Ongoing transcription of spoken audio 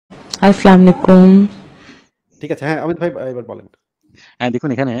আসসালামু আলাইকুম। ঠিক আছে। হ্যাঁ, অমিত ভাই এবার বলেন। হ্যাঁ, দেখুন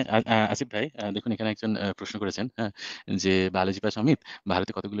এখানে আসিফ ভাই দেখুন এখানে একজন প্রশ্ন করেছেন, হ্যাঁ? যে বালাজি পাস অমিত,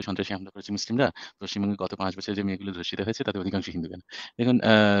 ভারতে কতগুলো সন্ত্রাসী হামলা করেছে মুসলিমরা? পশ্চিমবঙ্গে গত ৫ বছরে যে মেয়েগুলো ধর্ষিত হয়েছে তাদের অধিকাংশ হিন্দু কেন? দেখুন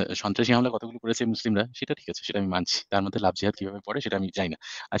সন্ত্রাসী হামলা কতগুলো করেছে মুসলিমরা সেটা ঠিক আছে, সেটা আমি মানছি। তার মধ্যে লাভ জিহাদ কিভাবে পড়ে সেটা আমি জানি না।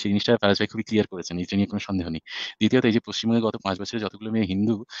 আর সেই জিনিসটা ফারাজ ভাই খুবই ক্লিয়ার করেছেন। এটা নিয়ে কোনো সন্দেহ নেই। দ্বিতীয়ত এই যে পশ্চিমবঙ্গে গত ৫ বছরে যতগুলো মেয়ে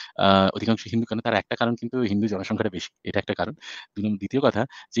হিন্দু আ অধিকাংশ হিন্দু কেন তার একটা কারণ কিন্তু হিন্দু জনসংখ্যাটা বেশি। এটা একটা কারণ। দ্বিতীয় কথা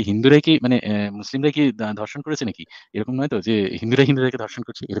যে হিন্দুরাই কি মানে মুসলিমরাই কি ধর্ষণ করেছে নাকি? এরকম নয় তো যে হিন্দুরাকে ধর্ষণ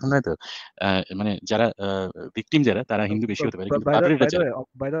করছে, এরকম নয় তো? আ মানে যারা ভিকটিম যারা তারা হিন্দু বেশি হতে পারে। কিন্তু পার্পেট্রেটর যারা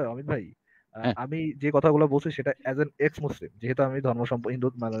বাই দ্য অমিত ভাই, হ্যাঁ, আমি যে কথাগুলো বলছি সেটা অ্যাজ এন এক্স মুসলিম, যেহেতু আমি হিন্দু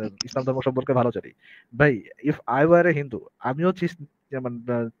মানে ইসলাম ধর্ম সম্পর্কে ভালো জানি ভাই। ইফ আই ওয়ার এ হিন্দু, আমিও যেমন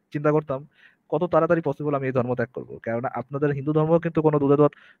চিন্তা করতাম কত তাড়াতাড়ি পসিবল আমি এই ধর্ম ত্যাগ করবো। কেননা আপনাদের হিন্দু ধর্ম কিন্তু কোনো দুধে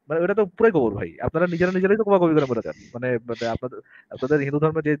দুধ, মানে ওটা তো পুরাই গোবর ভাই। আপনারা নিজেরাই তো কোপাকুপি করে মরে যান। মানে আপনাদের আপনাদের হিন্দু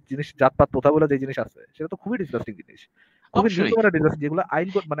ধর্মে যে জিনিস জাতপাত প্রথা বলে যে জিনিস আছে সেটা তো খুবই ডিসগাস্টিং জিনিস, খুবই অবশ্যই। নিম্নমানের ডিসগাস্টিং, যেগুলো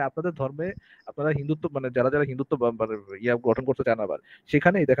মানে আপনাদের ধর্মে আপনারা হিন্দুত্ব মানে যারা যারা হিন্দুত্ব মানে ইয়া গঠন করতে চান আবার,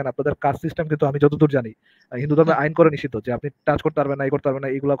 সেখানেই দেখেন আপনাদের কাস্ট সিস্টেম কিন্তু আমি যতদূর জানি হিন্দু ধর্মে হ্যাঁ, আইন করে নিষিদ্ধ যে আপনি টাচ করতে পারবেন না, এই করতে পারবেন না,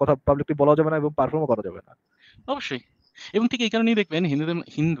 এইগুলো কথা পাবলিকলি বলা যাবে না এবং পারফর্মও করা যাবে না। অবশ্যই। এবং ঠিক এই কারণেই দেখবেন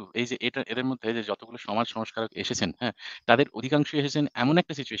হিন্দু এই যে এদের মধ্যে যে যতগুলো সমাজ সংস্কারক এসেছেন, হ্যাঁ? তাদের অধিকাংশই এসেছেন এমন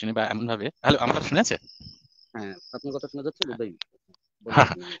একটা সিচুয়েশনে বা এমনভাবে হ্যালো আমার কথা শোনা যাচ্ছে? হ্যাঁ, আপনার কথা শোনা যাচ্ছে বোধহয়। বলেন হ্যাঁ,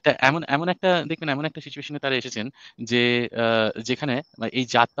 আপনি। তা এমন একটা দেখবেন এমন একটা সিচুয়েশন এ তারা এসেছেন যে আ যেখানে এই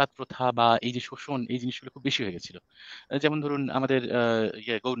জাত-পাত প্রথা বা এই যে শোষণ এই জিনিসগুলো খুব বেশি হয়ে গেছিল। যেমন ধরুন আমাদের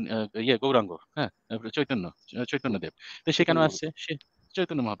গৌরাঙ্গ, হ্যাঁ? চৈতন্যদেব। তো সে কেন চৈতন্য আসছে? মহাপ্রভু।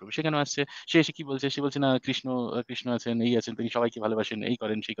 চৈতন্য মহাপ্রভু সে কেন আসছে? সে এসে কি বলছে? সে বলছে না কৃষ্ণ আছেন, এই আছেন, তিনি সবাইকে ভালোবাসেন, এই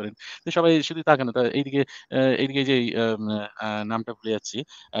করেন, সেই করেন। তো সবাই শুধু তা কেন? এইদিকে যে নামটা ভুলে যাচ্ছি।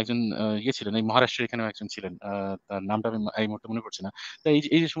 একজন ছিলেন এই মহারাষ্ট্রের এখানেও একজন ছিলেন। তার নামটা আমি এই মুহূর্তে মনে পড়ছে না। তো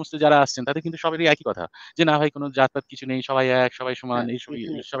এই যে সমস্ত যারা আসছেন তাদের কিন্তু সবারই একই কথা। যে না ভাই কোন জাত-পাত কিছু নেই। সবাই এক, সবাই সমান, হ্যাঁ,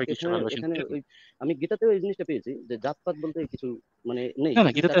 এখানে সবাইকে ঈশ্বর এখানে ভালোবাসেন। এখানে এরকম। ওই আমি গীতাতেও এই জিনিসটা পেয়েছি যে জাতপাত বলতে কিছু মানে নেই। না,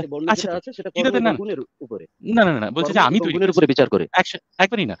 না গীতাতে ৪ টে বর্ণ আছে যেটা তো। আছে সেটা কর্ম গীতাতে এবং না, না। গুণের উপরে। না। বলছে কর্ম যে আমি এবং তৈরি গুণের করেছি। উপরে বিচার করে। একশ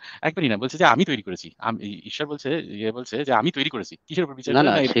একবারই না, একবারই না। বলছে যে আমি তৈরি করেছি। ঈশ্বর বলছে বলছে যে আমি তৈরি করেছি। কিসের উপর বিচার না, করে?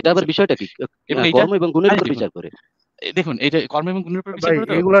 না না এর উপর সেটা আবার বিচার করে। বিষয়টা কি? এবং এইটা কর্ম এবং গুণের উপর দেখুন বিচার করে। দেখুন এইটা কর্ম এবং গুণের উপর বিচার ভাই করে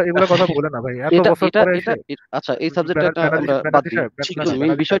তো? এগুলা এগুলা কথা বলে না ভাই, এত এটা বছর এটা পরে এটা এসে। আচ্ছা এই সাবজেক্টটা আমরা বাদ ব্যানার্জি দিই। সাহেব, ঠিক কিন্তু আছে। মেইন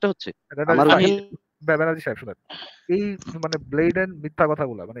ব্যানার্জি সাহেব, বিষয়টা হচ্ছে ব্যানার্জি আমার সাহেব, আমি ওইখান ব্যানার্জি সাহেব শুনেন। এই মানে ব্লেড এন্ড মিথ্যা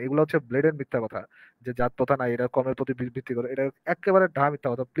কথাগুলা, মানে এগুলো হচ্ছে ব্লেড এন্ড মিথ্যা কথা, যে জাত প্রথা নাই, এটা কর্মের প্রতি ভিত্তি করে, এটা একেবারে ঢা মিথ্যা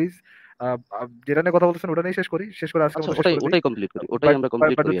কথা। প্লিজ যেটা নিয়ে কথা বলতেছেন ওটা নিয়ে শেষ করে আজকের আচ্ছা মতো শেষ ওটাই করে দিই। ওটাই কমপ্লিট করি। ওটাই বাট আমরা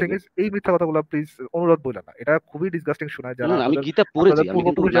কমপ্লিট বাট দ্য করি থিং আগে। ইজ, এই মিথ্যা কথাগুলো প্লিজ অনুরোধ বললেন না, এটা খুবই ডিসগাস্টিং শোনায়। যারা আমি আপনাদের গীতা পড়েছি। আপনাদের আমি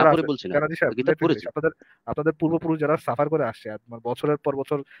কিন্তু পূর্বপুরুষ না যারা পড়ে আছে, বলছি না। ব্যানার্জি সাহেব গীতা let me finish, পড়েছি। আপনাদের পূর্বপুরুষ যারা সাফার করে আসছে, আর মানে বছরের পর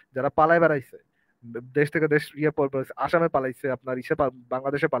বছর যারা পালায় বেড়াইছে, দেশ থেকে দেশ আসামে পালাইছে, আপনার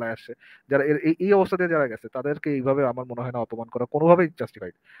বাংলাদেশে পালায় আসছে, যারা এই অবস্থা দিয়ে যারা গেছে তাদেরকে এইভাবে আমার মনে হয় না অপমান করা কোনোভাবেই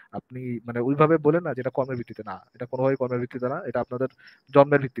জাস্টিফাইড। আপনি মানে ওইভাবে বলেন না যেটা কর্মের ভিত্তিতে না, এটা কোনোভাবেই কর্মের ভিত্তিতে না, এটা আপনাদের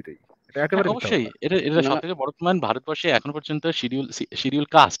জন্মের ভিত্তিতেই, এটা হ্যাঁ, একেবারে মিথ্যা অবশ্যই। কথা। এটা না, না সবথেকে বড় প্রমাণ ভারতবর্ষে এখনো পর্যন্ত শিডিউল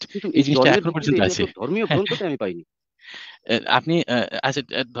কাস্ট কিন্তু এই এই জিনিসটা জন্মের এখনো ভিত্তিতে পর্যন্ত এগুলো আছে। তো ধর্মীয় হ্যাঁ, গ্রন্থতে আমি পাইনি। আপনি আচ্ছা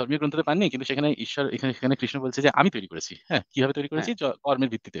ধর্মীয় গ্রন্থতে পাননি কিন্তু সেখানে ঈশ্বর সেখানে কৃষ্ণ বলছে যে আমি তৈরি করেছি। হ্যাঁ, কিভাবে তৈরি করেছি? হ্যাঁ, কর্মের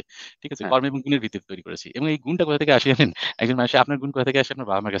ভিত্তিতে। ঠিক আছে? হ্যাঁ। কর্ম এবং গুণের ভিত্তিতে তৈরি করেছি। এবং এই গুণটা কোথা থেকে আসে জানেন? একজন মানুষের আপনার গুণ কোথা থেকে আসে? আপনার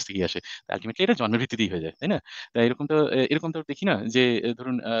বাবা-মার কাছ থেকেই আসে। আল্টিমেটলি এটা জন্মের ভিত্তিতেই হয়ে যায়। তাই না? তাই এরকম তো দেখি না যে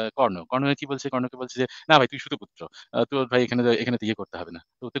ধরুন কর্ণ কি বলছে? কর্ণকে বলছে যে, "না ভাই তুই সুতপুত্র। তোর ভাই এখানে তো ইয়ে করতে হবে না।"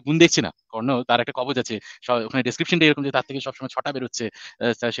 তো ও তো গুণ দেখছে না। কর্ণ তার একটা কবজ আছে। ওখানে ডেসক্রিপশনটা এরকম যে তার থেকে সবসময় ছটা বেরোচ্ছে।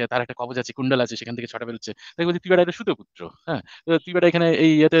 তার একটা কবজ আছে, কুণ্ডল আছে সেখান থেকে ছটা বেরোচ্ছে। তাই বলছে, "তুই বেটা একটা সুতপুত্র।" হ্যাঁ? তুই বেটা এখানে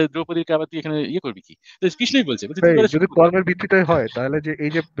এই ইয়েতে দ্রৌপদীকে আবার তুই এখানে ইয়ে করবি কি? তো কৃষ্ণই বলছে, তুই ভাই বেটা যদি সুতপুত্র। কর্মের ভিত্তিতে হয় তাহলে যে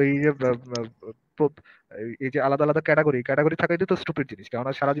প্র- এই যে আলাদা আলাদা ক্যাটাগরি থাকাই তো স্টুপিড জিনিস, কারণ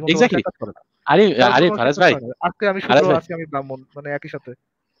সারা জীবন তো মানুষ এক্সাক্টলি। এক কাজ করে না। আরে সারা আরে জীবন মানুষ এক ফারাজ কাজ ভাই, করে না, আজকে আমি শূদ্র, ফারাজ ভাই আজকে আমি ব্রাহ্মণ, মানে একই সাথে।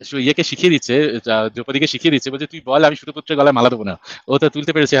 ইয়েকে শিখিয়ে দিচ্ছে, দ্রৌপদীকে শিখিয়ে দিচ্ছে, বলছে তুই বল আমি সুতপুত্রের গলায় মালা দেবো না। ও তো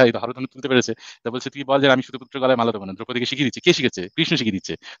তুলতে পেরেছে, হয়তো হরধনু তুলতে পেরেছে। তা বলছে তুই বল যে আমি সুতপুত্রের গলায় মালা দেবো না। দ্রৌপদীকে শিখিয়ে দিচ্ছে। কে শিখেছে? কৃষ্ণ শিখিয়ে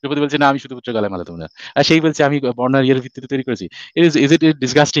দিচ্ছে। দ্রৌপদী বলছে না আমি সুতপুত্রের গলায় মালা দেবো না। আর সেই বলছে আমি বর্ণ আর ইয়ের ভিত্তিতে তৈরি করেছি। Is it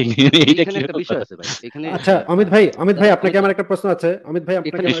disgusting? এইটা এইখানে কি একটা হলো বিষয় কথা? আছে ভাই। এখানে আচ্ছা অমিত ভাই আপনাকে অমিত ভাই, আমার একটা প্রশ্ন আছে। অমিত ভাই আপনাকে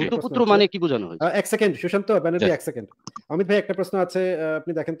এখানে আমার একটা নিশ্চয়ই। প্রশ্ন সুতপুত্র আছে। মানে কি বোঝানো হয়েছে? ১ সেকেন্ড সুশান্ত ব্যানার্জি যা- ১ সেকেন্ড। অমিত ভাই একটা প্রশ্ন আছে,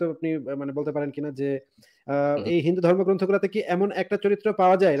 আপনি দেখেন তো আপনি মানে বলতে পারেন কিনা যে হুম। এই হিন্দু ধর্মগ্রন্থগুলোতে কি এমন একটা চরিত্র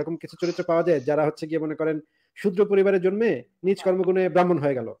পাওয়া যায়, এরকম কিছু চরিত্র পাওয়া যায় যারা হচ্ছে গিয়ে মনে করেন শূদ্র পরিবারে জন্মে নিজ কর্মগুণে ব্রাহ্মণ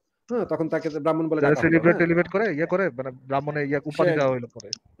হয়ে গেল। হ্যাঁ, তখন তাকে ব্রাহ্মণ বলে যারা ডাকা হলো। সেলিব্রেট হ্যাঁ, টেলিব্রেট করে ইয়ে করে মানে ব্রাহ্মণে ইয়ে সে উপাধি দেওয়া হইলো পরে।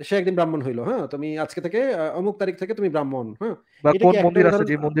 সে একদিন ব্রাহ্মণ হইলো। হ্যাঁ, তুমি আজকে থেকে অমুক তারিখ থেকে তুমি ব্রাহ্মণ। হ্যাঁ, বা এটা কোন কি একটা মন্দির আছে উদাহরণ?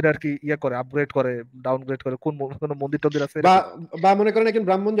 যে মন্দিরে আর কি ইয়ে করে আপগ্রেড করে ডাউনগ্রেড করে, কোন কোন মন্দির টন্দির আছে বা এরকম? বা মনে করেন একজন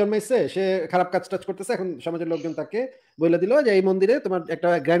ব্রাহ্মণ জন্মাইছে, সে খারাপ কাজ টাজ করতেছে, এখন সমাজের লোকজন তাকে বলে দিল যে এই মন্দিরে তোমার একটা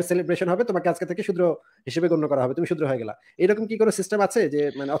গ্র্যান্ড সেলিব্রেশন হবে, তোমাকে আজকে থেকে শূদ্র হিসেবে গণ্য করা হবে, তুমি শূদ্র হয়ে গেলা। এরকম কি কোনো সিস্টেম আছে, যে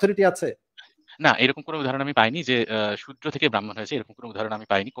মানে অথরিটি আছে? না, এরকম কোনো উদাহরণ আমি পাইনি যে শূদ্র থেকে ব্রাহ্মণ হয়েছে, এরকম কোনো উদাহরণ আমি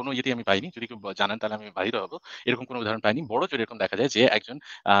পাইনি। কোনো ইয়েতেই আমি পাইনি। যদি কেউ জানান তাহলে আমি বাহির হব। এরকম কোনো উদাহরণ পাইনি। বড়জোর এরকম দেখা যায় যে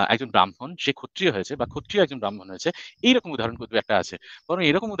একজন ব্রাহ্মণ সে ক্ষত্রিয় হয়েছে বা ক্ষত্রিয় একজন ব্রাহ্মণ হয়েছে। এইরকম উদাহরণ ২-১ টা আছে। বরং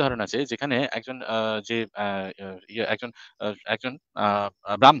এরকম উদাহরণ আছে যেখানে একজন যে আ আ ইয়ে একজন একজন আ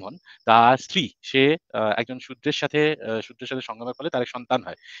আ ব্রাহ্মণ, তার স্ত্রী সে শূদ্রের সাথে সঙ্গমের ফলে তার এক সন্তান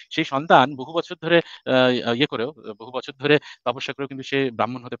হয়। সেই সন্তান বহু বছর ধরে আ ইয়ে করেও বহু বছর ধরে তপস্যা করেও কিন্তু সে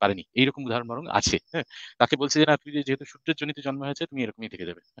ব্রাহ্মণ হতে পারেনি। এইরকম উদাহরণ বরং আছে। হ্যাঁ? তাকে বলছে যে, "না, তুই যেহেতু শূদ্রের জনিতে জন্ম হয়েছে, তুমি এরকমই থেকে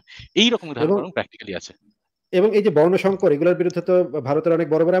যাবে।" এইরকম উদাহরণ এবং বরং প্র্যাকটিক্যালি আছে। এবং এই যে বর্ণসংকর, এগুলোর বিরুদ্ধে তো ভারতের অনেক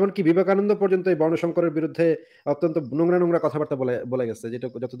বড় এমনকি বিবেকানন্দ পর্যন্ত এই বর্ণসংকরের বিরুদ্ধে অত্যন্ত নোংরা কথাবার্তা বলে বলে গেছে, যেটা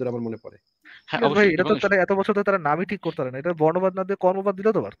যতদূর আমার মনে পড়ে। হ্যাঁ, ঠিক আছে ভাই, অবশ্যই এটা এবং তো তাহলে এত বছর ধরে তারা নামই ঠিক করতে পারে না, এটা বর্ণবাদ না দিয়ে কর্মবাদ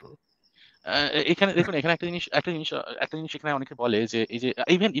দিলেও তো পারতো। আ এখানে দেখুন, এখানে একটা জিনিস এখানে অনেকে বলে যে এই যে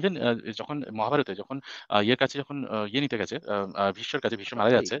ইভেন ইভেন যখন মহাভারতে যখন ইয়ের কাছে যখন ইয়ে নিতে গেছে, ভীষ্মর কাছে ভীষ্ম আচ্ছা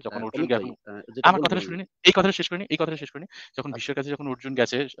মারা ভাই, যাচ্ছে, যখন অমিত অর্জুনকে ভাই, এখন যেটা আমার কথাটা বললেন, শুনে নিন, এই কথাটা শেষ করে নিই। যখন আচ্ছা, ভীষ্মের কাছে যখন অর্জুন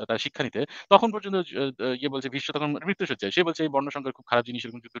গেছে তার শিক্ষা নিতে, তখন পর্যন্ত ইয়ে বলছে, ভীষ্ম তখন মৃত্যুশয্যায়। সে বলছে, "এই বর্ণসংকর খুব খারাপ জিনিস,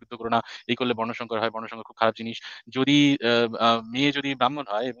 এরকম যুদ্ধ-টুদ্ধ করো না। এই করলে বর্ণসংকর হয়, বর্ণসংকর খুব খারাপ জিনিস। যদি আ আ মেয়ে যদি ব্রাহ্মণ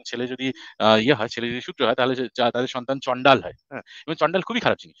হয় এবং ছেলে যদি ছেলে যদি শূদ্র হয়, তাহলে তাদের সন্তান চন্ডাল হয়।" হ্যাঁ? এবং চন্ডাল খুবই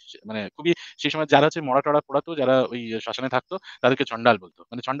খারাপ জিনিস। মানে খুবই, সেই সময় যারা হচ্ছে মরা-টরা পোড়াতো, যারা ওই শ্মশানে থাকতো, তাদেরকে চন্ডাল বলতো।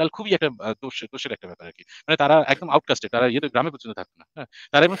 মানে চন্ডাল খুবই একটা দোষের একটা ব্যাপার আরকি। মানে তারা একদম আউটকাস্টেড। তারা গ্রামে পর্যন্ত থাকতো না। হ্যাঁ?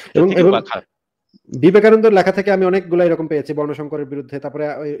 তারা এবং সূর্যের এবং থেকেও এবং খারাপ। বিবেকানন্দের লেখা থেকে আমি অনেকগুলা এরকম পেয়েছি বর্ণসংকরের বিরুদ্ধে। তারপরে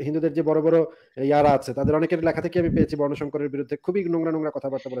ওই হিন্দুদের যে বড় বড় ইয়ারা আছে, তাদের অনেকের লেখা থেকে আমি পেয়েছি বর্ণসংকরের বিরুদ্ধে খুবই নোংরা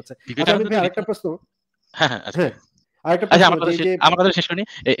কথাবার্তা বলেছে। আচ্ছা অমিত বিবেকানন্দ তো ভাই, আরেকটা রীতিমতো, প্রশ্ন। হ্যাঁ, হ্যাঁ, আচ্ছা হ্যাঁ, বলুন। আরেকটা আচ্ছা, প্রশ্ন, যে এই যে আমার কথা শেষ করে নিই।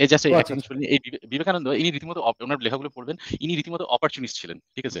 জাস্ট ও একটা আচ্ছা জিনিস আচ্ছা। বলে নিই। এই বিবেকানন্দ ইনি রীতিমতো উনার লেখাগুলো পড়বেন। ইনি রীতিমতো অপরচুনিস্ট ছিলেন।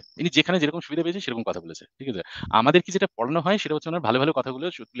 ঠিক আছে? ইনি যেখানে যেরকম সুবিধা পেয়েছে সেরকম কথা বলেছে। ঠিক আছে? আমাদের কি যেটা পড়ানো হয় সেটা হচ্ছে উনার ভালো কথাগুলো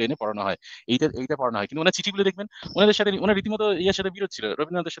তুলে এনে পড়ানো হয়। এইটা পড়ানো হয়। কিন্তু উনার চিঠিগুলো দেখবেন, উনার রীতিমতো ইয়ের সাথে বিরোধ ছিল।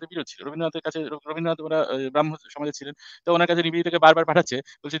 রবীন্দ্রনাথের সাথে বিরোধ ছিল। রবীন্দ্রনাথের কাছে রবীন্দ্রনাথ ওরা ব্রাহ্ম সমাজে ছিলেন। তো উনার কাছে নিবেদিতাকে বারবার পাঠাচ্ছে।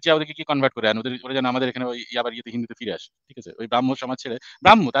 বলছে যে, "ওদেরকে কি কনভার্ট করে আন। ওরা যেন আমাদের এখানে ওই আবার হিন্দুতে ফিরে আসে।" ঠিক আছে? ওই ব্রাহ্ম সমাজ ছেড়ে,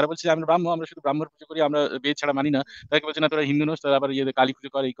 তারা বলছে যে, "আমরা ব্রাহ্ম, আমরা শুধু ব্রাহ্মর পুজো করি, আমরা বেদ ছাড়া মানি না।" তাকে বলছে, "না, তোরা হিন্দু নস, তোরা আবার কালী পুজো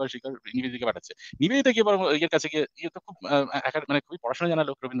কর, এই কর, সেই কর।" নিবেদিতাকে পাঠাচ্ছে। নিবেদিতা গিয়ে বরং ইয়ের কাছে গিয়ে, ইয়ে তো খুব মানে খুবই পড়াশোনা জানা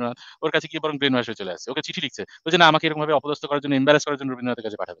লোক রবীন্দ্রনাথ। ওর কাছে গিয়ে বরং ব্রেন ওয়াশ হয়ে চলে আসছে। ওকে চিঠি লিখছে। বলছে, "না, আমাকে এরকমভাবে অপদস্থ করার জন্য, এম্বারাস করার জন্য রবীন্দ্রনাথের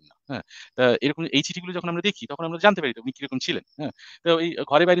কাছে পাঠাবেন না।" হ্যাঁ? তা এরকম এই চিঠিগুলো যখন আমরা দেখি, তখন আমরা জানতে পারি তো উনি কিরকম ছিলেন। হ্যাঁ? তো ওই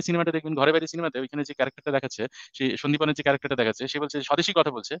ঘরে বাইরে সিনেমাটা দেখবেন, ঘরে বাইরে সিনেমাতে ওইখানে যে ক্যারেক্টারটা দেখাচ্ছে, সেই সন্দীপনের যে ক্যারেক্টারটা দেখাচ্ছে, সে বলছে স্বদেশী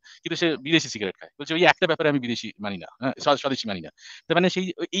কথা বলছে, কিন্তু সে বিদেশি সিগারেট খায়। বলছে, "ওই একটা ব্যাপারে আমি বিদেশি মানি না। হ্যাঁ? স্বদেশী মানি না।" তার মানে সেই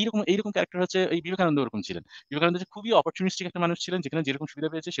এইরকম ক্যারেক্টার হচ্ছে এই বিবেকানন্দ ওরকম ছিলেন। বিবেকানন্দ যে খুবই অপরচুনিস্টিক একটা মানুষ ছিলেন, যেখানে যেরকম সুবিধা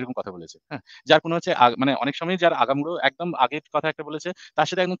পেয়েছে সেরকম কথা বলেছে। হ্যাঁ? যার কোনো হচ্ছে মানে অনেক সময় যার আগামুড়ো একদম আগের কথা একটা বলেছে, তার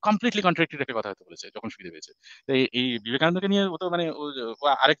সাথে একদম কমপ্লিটলি কন্ট্রাডিক্টরি একটা কথা হয়তো বলেছে যখন সুবিধা পেয়েছে। তো এই বিবেকানন্দকে নিয়ে ও তো মানে ও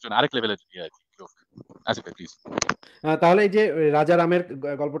আরেক লেভেলের ইয়ে আরকি লোক। আসিফ ভাই প্লিজ। তাহলে এই যে রাজা রামের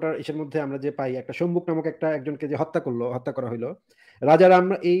গল্পটার ইসের মধ্যে আমরা যে পাই, একটা শম্ভুক নামক একজনকে যে হত্যা করা হইলো। রাজা রাম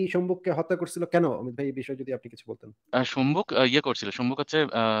এই শম্ভুককে হত্যা করছিল কেন? অমিত ভাই, এই বিষয়ে যদি আপনি কিছু বলতেন। সম্মুখ ইয়ে করছিল। সম্মুখ হচ্ছে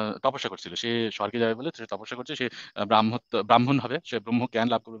তপস্যা করছিল। সে স্বর্গে যাবে বলে সে তপস্যা করছে। সে ব্রাহ্মণ হবে। সে ব্রহ্ম জ্ঞান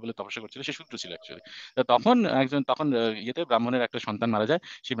লাভ করবে বলে তপস্যা করছিল। সে শূদ্র ছিল অ্যাকচুয়ালি। তো তখন ইয়েতে ব্রাহ্মণের একটা সন্তান মারা যায়।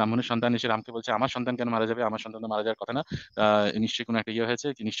 সেই ব্রাহ্মণের সন্তান এসে রামকে বলছে, "আমার সন্তান কেন মারা যাবে? আমার সন্তান তো মারা যাওয়ার কথা না। আ নিশ্চয়ই কোনো একটা ইয়ে হয়েছে।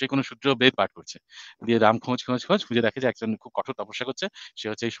 নিশ্চয়ই কোনো শূদ্র বেদ পাঠ করছে।" দিয়ে রাম খোঁজ খুঁজে দেখে যে একজন খুব কঠোর তপস্যা করছে। সে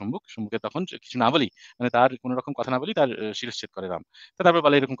হচ্ছে এই সম্মুখ। সম্মুখের তখন কিছু না বলেই, মানে তার কোন রকম কথা না বলেই তার শিরশ্ছেদ করে রাম। তো তারপর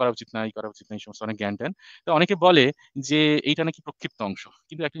বলে, "এরকম করা উচিত না, এই করা উচিত না।" এই সমস্ত অনেক জ্ঞান-ট্যান। তো অনেকে বলে যে এইটা নাকি প্রক্ষিপ্ত অংশ।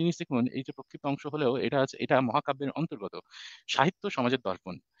 কিন্তু একটা জিনিস দেখুন, এই যে প্রক্ষিপ্ত অংশ হলেও এটা মহাকাব্যের অন্তর্গত। সাহিত্য সমাজের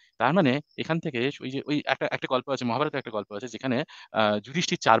দর্পণ। তার মানে এখান থেকে ওই একটা গল্প আছে, মহাভারতের একটা গল্প আছে যেখানে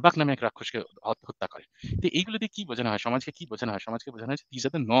যুধিষ্ঠির চারবাক নামে এক রাক্ষসকে হত্যা করে। তো এইগুলো দিয়ে কি বোঝানো হয়? সমাজকে কি বোঝানো হয়? সমাজকে বোঝানো হয় যে these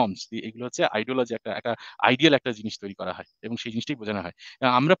are the norms. এগুলো হচ্ছে আইডিওলজি, একটা আইডিয়াল একটা জিনিস তৈরি করা হয় এবং সেই জিনিসটাই বোঝানো হয়।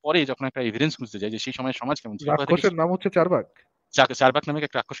 আমরা পরে যখন একটা এভিডেন্স খুঁজতে যাই যে সেই সময়ের সমাজ কেমন ছিল, কোথা থেকে রাক্ষসের নাম হচ্ছে চারবাক। চারবাক নামে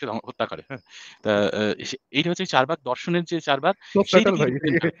এক রাক্ষসকে হত্যা করে। হ্যাঁ? তা এইটা হচ্ছে চারবাক দর্শনের যে চারবাক, তো সেইটা সাটল কি ভাই,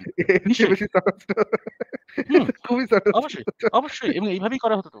 রিপ্রেজেন্ট করে। এর চেয়ে নিশ্চয়ই। বেশি সাটল হুম, খুবই সাটল ছিল। অবশ্যই, অবশ্যই এবং এইভাবেই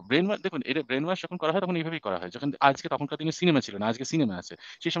করা হতো তো। দেখুন, এটা ব্রেইন ওয়াশ যখন করা হয় তখন এইভাবেই করা হয়। যখন তখনকার দিনে সিনেমা ছিল না। আজকে সিনেমা আছে।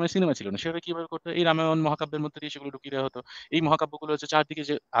 সেই সময় সিনেমা ছিল না। সেভাবে কিভাবে করতো? এই রামায়ণ মহাকাব্যের মধ্যে দিয়ে সেগুলো ঢুকিয়ে দেওয়া হতো। এই মহাকাব্যগুলো হচ্ছে চারদিকে,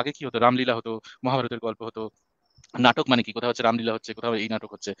 যে আগে কি হতো? রামলীলা হতো, মহাভারতের গল্প হতো। নাটক মানে কি, কোথাও হচ্ছে রামলীলা হচ্ছে, কোথাও এই নাটক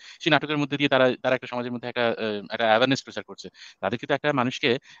হচ্ছে, সেই নাটকের মধ্যে দিয়ে তারা তারা একটা সমাজের মধ্যে একটা অ্যাওয়ারনেস প্রচার করছে। তাদের কিন্তু একটা মানুষকে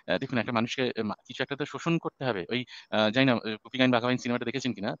দেখুন, একটা মানুষকে কিছু একটা তো শোষণ করতে হবে। ওই জানি না গুপি গাইন বাঘা বাইন সিনেমাটা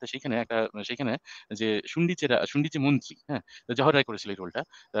দেখেছেন কিনা, তো সেখানে যে শুন্ডির যে মন্ত্রী, হ্যাঁ, তো জহর রায় করেছিল এই রোলটা।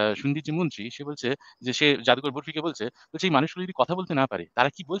 শুন্ডির যে মন্ত্রী, সে বলছে যে সে জাদুকর বরফিকে বলছে এই মানুষগুলো যদি কথা বলতে না পারে, তারা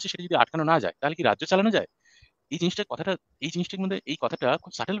কি বলছে সেটা যদি আটকানো না যায়, তাহলে কি রাজ্য চালানো যায়? এই জিনিসটার কথাটা এই জিনিসটার মধ্যে এই কথাটা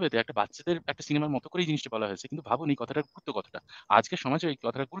খুব সাটেল ওয়েতে একটা বাচ্চাদের একটা সিনেমার মতো করে এই জিনিসটা বলা হয়েছে, কিন্তু ভাবুন এই কথাটার গুরুত্ব কতটা, আজকের সমাজে এই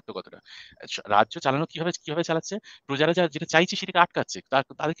কথাটার গুরুত্ব কতটা। রাজ্য চালানো কিভাবে কিভাবে চালাচ্ছে, প্রজারা যেটা চাইছে সেটাকে আটকাচ্ছে,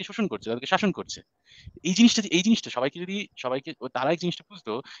 তাদেরকে শোষণ করছে, তাদেরকে শাসন করছে। এই জিনিসটা তারা এই জিনিসটা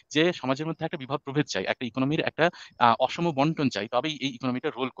বুঝতো যে সমাজের মধ্যে একটা বিভব প্রভেদ চাই, একটা ইকোনমির একটা অসম বন্টন চাই, তবেই এই ইকোনমিটা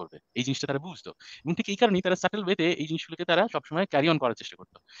রোল করবে। এই জিনিসটা তারা বুঝতো, এবং ঠিক এই কারণেই তারা সাটেল ওয়েতে এই জিনিসগুলোকে তারা সবসময় ক্যারি অন করার চেষ্টা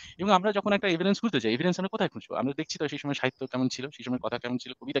করতো। এবং আমরা যখন একটা এভিডেন্স খুঁজতে যাই, এভিডেন্স আমরা কোথায় খুঁজবো? আমরা দেখছি তো সেই সময় সাহিত্য কেমন ছিল, সেই সময় কথা কেমন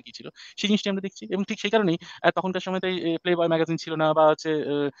ছিল, কবিতা কি ছিল, সেই জিনিসটা আমরা দেখছি। এবং ঠিক সেই কারণেই তখনকার সময় প্লে বয় ম্যাগাজিন ছিল না, বা হচ্ছে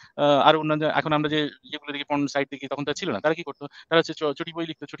আরো অন্যান্য এখন আমরা যে ইয়েগুলো দেখি, পর্ন সাইট দেখি, তখন তো ছিল না। তারা কি করতো? তারা হচ্ছে চটি বই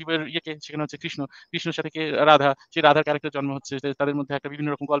লিখতো, চটি বইয়ের ইয়েকে সেখানে হচ্ছে কৃষ্ণর সাথে কে রাধা, সেই রাধার ক্যারেক্টার জন্ম হচ্ছে, তাদের মধ্যে একটা বিভিন্ন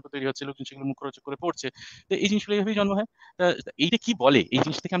রকম গল্প তৈরি হচ্ছে, লোকজন সেগুলো মুখরোচক করে পড়ছে। তো এই জিনিসগুলো এইভাবেই জন্ম হয়। এইটা কি বলে, এই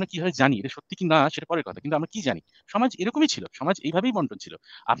জিনিস থেকে আমরা কিভাবে জানি এটা সত্যি কি না সেটা পরের কথা, কিন্তু আমরা কি জানি সমাজ এরকমই ছিল, সমাজ এইভাবেই বন্টন ছিল।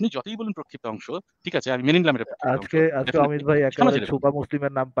 আপনি যতই বলুন প্রক্ষিপ্ত অংশ, ঠিক আছে, আমি মেনে নিলাম এটা প্রক্ষিপ্ত অংশ, আজকে আজকে অমিত ডেফিনেটলি ভাই সমাজ একেবারে এরকম। ছুপা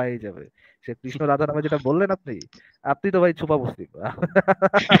মুসলিমের নাম পাই যাবে। সে কৃষ্ণ রাধা নামে যেটা বললেন আপনি, আপনি তো ভাই ছুপা মুসলিম।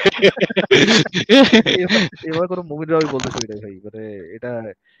 এবার এবার কোনো মুমিনরা আমি বলতে শুনি নাই ভাই, মানে এটা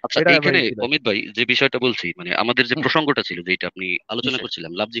আচ্ছা, এটা ভাই এইখানে ছিল। অমিত ভাই যে বিষয়টা বলছি, মানে আমাদের যে হুম, প্রসঙ্গটা ছিল, যেটা আপনি আলোচনা নিশ্চয়ই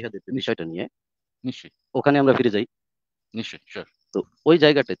করছিলাম লাভ জিহাদের যে নিশ্চয়ই বিষয়টা নিয়ে, নিশ্চয়ই ওখানে আমরা ফিরে যাই। নিশ্চয়ই শিওর। তো ওই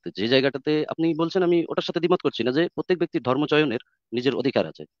জায়গাটাতে, যে জায়গাটাতে আপনি বলছেন, আমি ওটার সাথে দ্বিমত করছি না, যে প্রত্যেক ব্যক্তির ধর্ম চয়নের নিজের অধিকার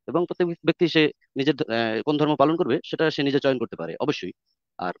আছে, এবং প্রত্যেক ব্যক্তি সে নিজের কোন ধর্ম পালন করবে সেটা সে নিজে চয়ন করতে পারে, অবশ্যই।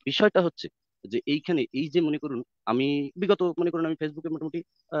 আর বিষয়টা হচ্ছে যে এইখানে এই যে মনে করুন, আমি বিগত মনে করুন আমি ফেসবুকে মোটামুটি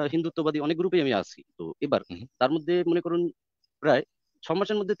হিন্দুত্ববাদী অনেক গ্রুপে আমি আছি, তো এবার তার মধ্যে মনে করুন প্রায় 6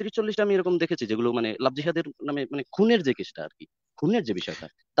 মাসের মধ্যে 30-40টা আমি এরকম দেখেছি, যেগুলো মানে লাভ জিহাদের নামে, মানে খুনের যে কেসটা আর কি, খুনের যে বিষয়টা,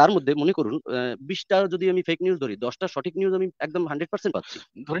 তার মধ্যে মনে করুন 20টা যদি আমি ফেক নিউজ ধরি, 10টা সঠিক নিউজ আমি একদম 100% পাচ্ছি।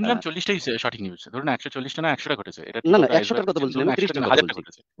 ধরে নিলাম আহ, 40টাই সঠিক নিউজ, ধরুন 140টা না 100টা ঘটেছে, এটা না একটু না, প্রাইস 100টার কথা বলছি না, ধরুন আমি 100টা 30টার না কথা 1000টা বলছি।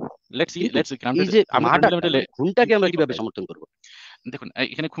 ঘটেছে। লেটস সি কিন্তু লেটস গ্রান্টেড, এই যে আমরা ধরে নিলাম মার্ডারটা, এটা মানে খুনটাকে আমরা কি কিভাবে বলতে হয়? সমর্থন করবো? দেখুন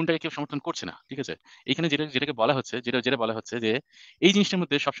এখানে খুনটাকে কেউ সমর্থন করছে না, ঠিক আছে। এখানে যেটাকে বলা হচ্ছে, যেটা বলা হচ্ছে যে এই জিনিসটার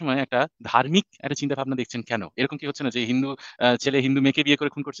মধ্যে সবসময় একটা ধার্মিক একটা চিন্তা ভাবনা দেখছেন কেন? এরকম কি হচ্ছে না যে হিন্দু ছেলে হিন্দু মেয়েকে বিয়ে করে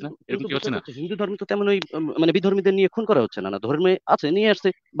খুন করছে না? কিন্তু এরকম কিন্তু কি হচ্ছে বিষয়টা না? হচ্ছে, হিন্দু ধর্মে তো তেমন ওই মানে বিধর্মীদের নিয়ে খুন করা হচ্ছে না, না ধর্মে আছে নিয়ে আসছে,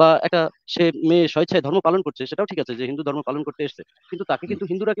 বা একটা সে মেয়ে স্বেচ্ছায় ধর্ম পালন করছে, সেটাও ঠিক আছে যে হিন্দু ধর্ম পালন করতে এসছে, কিন্তু তাকে হুম, কিন্তু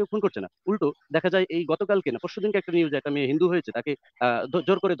হিন্দুরা কেউ খুন করছে না। উল্টো দেখা যায় এই গতকালকে না পরশুদিনকে একটা নিউজ, একটা মেয়ে হিন্দু হয়েছে, তাকে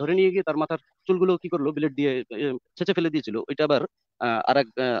জোর করে ধরে নিয়ে গিয়ে তার মাথার চুলগুলো কি করলো, ব্লেড দিয়ে ছেঁচে ফেলে দিয়েছিল। ওইটা আবার আর এক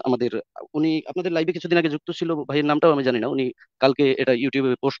আমাদের, উনি আপনাদের লাইভে কিছুদিন আগে যুক্ত ছিল, ভাইয়ের নামটাও আমি জানি না, উনি কালকে এটা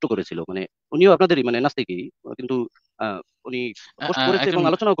ইউটিউবে পোস্ট করেছিল, মানে উনিও আপনাদেরই মানে নাস্তিকই, কিন্তু উনি পোস্ট করেছে একজন এবং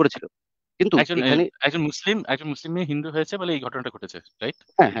আলোচনাও করেছিল। কিন্তু একজন এখানে একজন মুসলিম মেয়ে হিন্দু হয়েছে বলে এই ঘটনাটা ঘটেছে, রাইট?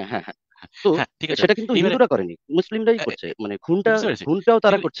 হ্যাঁ হ্যাঁ হ্যাঁ হ্যাঁ, তো হ্যাঁ, ঠিক আছে। সেটা কিন্তু এইবারে হিন্দুরা করেনি, মুসলিমরাই করছে, মানে খুনটা বুঝতে পেরেছি, খুনটাও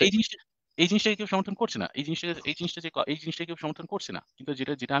তারা কিন্তু করছে। এই জিনিসটাকে কেউ সমর্থন করছে না। এই জিনিসটা কেউ সমর্থন করছে না, কিন্তু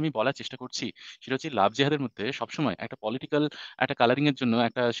যেটা যেটা আমি বলার চেষ্টা করছি সেটা হচ্ছে লাভ জেহাদের মধ্যে সবসময় একটা পলিটিক্যাল একটা কালারিং এর জন্য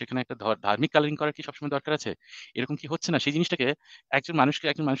সেখানে একটা ধার্মিক কালারিং করার কি সবসময় দরকার আছে? এরকম কি হচ্ছে না? সেই জিনিসটাকে একজন মানুষকে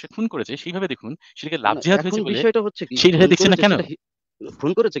খুন করেছে সেইভাবে দেখুন, সেটাকে লাভ না, জেহাদ এখন হয়েছে বলে বিষয়টা হচ্ছে কি, সেইভাবে খুন দেখছেন না করেছে কেন? সেটা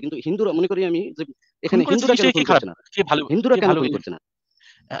খুন করেছে, কিন্তু হিন্দুরা মনে করি আমি যে খুন এখানে করেছে হিন্দুরা কেন জিনিসটাকে কে খুন খারাপ, করছে না, কে হিন্দুরা কেন ভালো খুন করছে না?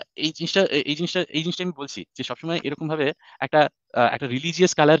 এই জিনিসটা আমি বলছি যে সবসময় এরকম ভাবে একটা একটা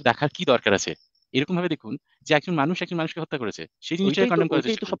রিলিজিয়াস কালার দেখার কি দরকার আছে? এরকম ভাবে দেখুন যে একজন মানুষকে হত্যা করেছে, সেই জিনিসটাকে কন্ডেম করার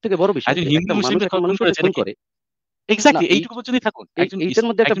ওইটাই চেষ্টা তো সব করুন। থেকে বড় বিষয়, একজন যে হিন্দু একটা মানুষ মুসলিমকে একটা খুন মানুষকে করেছে, যে খুন এটা কি? করে। না, এক্স্যাক্টলি এইটুকু পর্যন্তই থাকুন। এইটার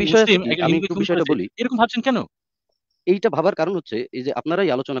মধ্যে একটা একজন বিষয় আছে মুসলিম কি, একজন আমি হিন্দুকে একটু খুন বিষয়টা করেছে, বলি। এরকম ভাবছেন কেন? এইটা ভাবার কারণ হচ্ছে এই যে আপনারাই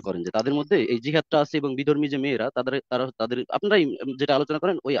আলোচনা করেন যে তাদের মধ্যে এই জিহাদটা আছে, এবং বিধর্মী যে মেয়েরা, তাদের আপনারাই যেটা আলোচনা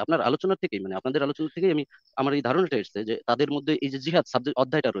করেন, ওই আপনার আলোচনার থেকেই, মানে আপনাদের আলোচনা থেকেই আমি, আমার এই ধারণাটা এসেছে যে তাদের মধ্যে এই যে জিহাদ সাবজেক্ট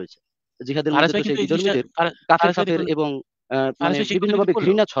অধ্যায়টা রয়েছে, জিহাদের ফারাজ মধ্যে তো ভাই কিন্তু সেই এই জিনিসটা বিধর্মীদের কাফের ফারাজ ভাই ফাফের দেখুন, এবং মানে ফারাজ ভাই সেই বিভিন্ন কথাটা কিন্তু ভাবে বললো।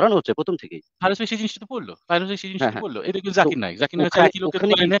 ঘৃণা ছড়ানো হচ্ছে প্রথম থেকেই। ফারাজ ভাই সেই জিনিসটা তো বললো। ফারাজ ভাই সেই হ্যাঁ জিনিসটা তো হ্যাঁ, বললো। এই দেখবেন তো জাকির নায়ক হচ্ছে ওখানে একই লোককে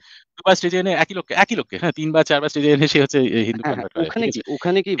ওখানে দুবার কি, এনে, দুবার স্টেজে এনে একই লোককে, হ্যাঁ 3 বা 4 বার স্টেজে এনে সে হচ্ছে হিন্দু হ্যাঁ হ্যাঁ, কনভার্ট করায়, ঠিক আছে?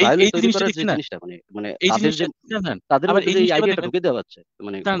 ওখানে কি এই ভায়োলেন্স এই যে তৈরি জিনিসটা করার যে দেখছি না, জিনিসটা, মানে মানে এই তাদের জিনিসটা যে জানেন, তাদের আবার মধ্যে এই যে এই জিনিসটা এবার আইডিয়াটা দেখবেন, ঢুকে দেওয়া হচ্ছে,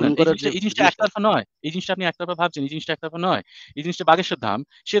 মানে খুন জানেন, করার যে এই জিনিসটা জিনিসটা। একতরফা নয়। এই জিনিসটা আপনি একতরফা ভাবছেন, এই জিনিসটা একতরফা নয়। এই জিনিসটা বাগেশ্বর ধাম।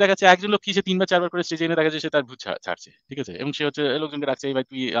 সে দেখা যাচ্ছে একজন লোক কি সে 3 বা 4 বার করে স্টেজে এনে দেখা যাচ্ছে সে তার ভূত ছাড়ছে। ঠিক আছে? এবং সে হচ্ছে লোকজনকে ডাকছে, "এই ভাই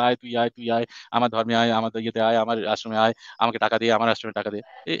তুই আয়, আমার ধর্মে আয়, আমার ইয়েতে আয়, আমার আশ্রমে আয়, আমাকে টাকা দে, আমার আশ্রমে টাকা দে।"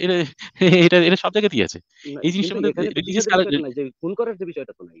 এটা এটা সব জায়গাতেই আছে। এই জিনিসটার কিন্তু মধ্যে এখানে তো রিলিজিয়াস জিহাদের কালার বিষয়টা নাই, যে খুন করার যে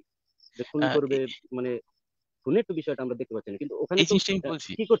বিষয়টা তো নাই, যে খুন করবে, মানে খুনের তো বিষয়টা আমরা দেখতে পাচ্ছি না, কিন্তু ওখানে এই তো জিনিসটা আমি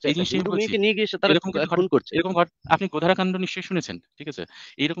বলছি, কি করছে, এই একটা জিনিসটা আমি হিন্দু বলছি মেয়েকে নিয়ে গিয়ে তারা এরকম কিন্তু খুন করছে। এরকম আপনি গোধারা কাণ্ড নিশ্চয়ই শুনেছেন, ঠিক আছে?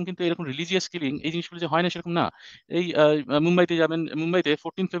 এইরকম কিন্তু এরকম রিলিজিয়াস কিলিং এই জিনিসগুলো যে হয় না সেরকম না। এই মুম্বাইতে যাবেন, মুম্বাইতে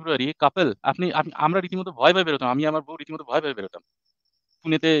 14 ফেব্রুয়ারি কাপল আমরা রীতিমতো ভয় ভয় বেরোতাম, আমি আমার বউ রীতিমতো ভয় ভয় বেরোতাম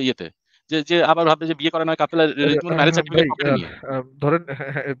পুনেতে ইয়েতে, যে যে আবার ভাববে যে বিয়ে করা নয় কাপল রীতিমতো ম্যারেজ ভাই সার্টিফিকেট পকেটে নিয়ে। ধরেন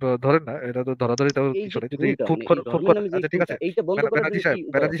ধরেন না, এটা তো ধরাধরি তেমন এই কিছু যে নেই। যদি খুনটা, খুন মানে খুন এই খুন ধর্মের করে, নামে যে আচ্ছা ঠিক খুনটা, আছে, এইটা বন্ধ করার জন্য কি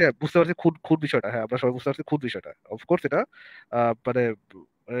উপায় ব্যানার্জি আছে? সাহেব বুঝতে পারছি খুন বিষয়টা, হ্যাঁ আমরা সবাই বুঝতে পারছি খুন বিষয়টা, অফকোর্স এটা মানে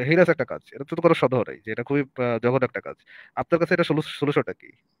হেরাস একটা কাজ, এটা তো কোনো সন্দেহ নেই যে এটা খুবই জঘন্য একটা কাজ। আপনার কাছে এটা সলিউশনটা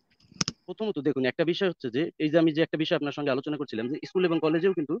কি? প্রথমত দেখুন, একটা বিষয় হচ্ছে যে এই যে আমি যে একটা বিষয় আপনার সঙ্গে আলোচনা করছিলাম, যে স্কুল এবং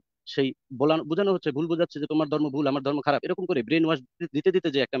কলেজেও কিন্তু সেই বোঝানো হচ্ছে, ভুল বোঝাচ্ছে যে তোমার ধর্ম ভুল, আমার ধর্ম খারাপ, এরকম করে ব্রেন ওয়াশ দিতে দিতে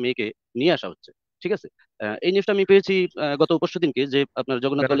যে একটা মেয়েকে নিয়ে আসা হচ্ছে। ঠিক আছে, এই নিউজটা আমি পেয়েছি গত পরশু দিনকে, যে আপনার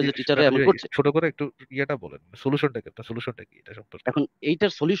জগন্নাথ ব্যানার্জি কলেজের টিচাররা ব্যানার্জি এমন ভাই, করছে। ছোট করে একটু ইয়েটা বলেন, সলিউশনটা কি এটা সম্পর্কে? এখন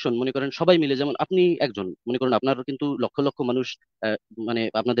এইটার সলিউশন মনে করেন সবাই মিলে, যেমন আপনি একজন, মনে করেন আপনার কিন্তু লক্ষ লক্ষ মানুষ মানে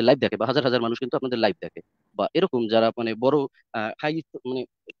আপনাদের লাইভ দেখে, বা হাজার হাজার মানুষ কিন্তু আপনাদের লাইভ দেখে, বা এরকম যারা মানে বড় হাই মানে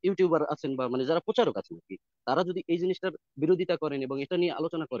ইউটিউবার আছেন, বা মানে যারা প্রচারক আছেন আর কি, তারা যদি এই জিনিসটার বিরোধিতা করেন এবং এটা নিয়ে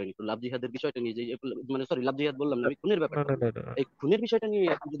আলোচনা করেন, একটু লাভ জিহাদের বিষয়টা নিয়ে, যে মানে সরি লাভ জিহাদ বললাম না, আমি খুনের না ব্যাপারটা না বললাম, না না এই খুনের বিষয়টা নিয়ে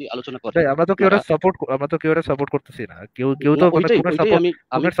একটু যদি আলোচনা করেন ভাই, আপনারা। আমরা তো কেউ সাপোর্ট করতেছি না, কেউ কেউ তো না, মানে ওইটাই ওইটাই আমি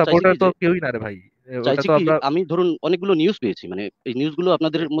আমি খুনের চাইছি সাপোর্টার কি তো যে, কেউই না রে ভাই। ওটা চাইছি তো কি আমরা আমি ধরুন অনেকগুলো নিউজ পেয়েছি, মানে এই নিউজগুলো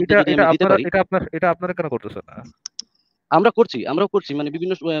আপনাদের মধ্যে যদি আমি দিতে পারি। এটা আপনারা কেন করতেছেন না? আমরাও করছি, মানে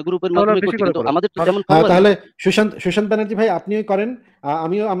বিভিন্ন গ্রুপের তাহলে মাধ্যমে বেশি করছি, করে কিন্তু করেন। আমাদের তো তেমন ফলোয়ার নাই। তাহলে সুশান্ত ব্যানার্জি ভাই আপনিও করেন।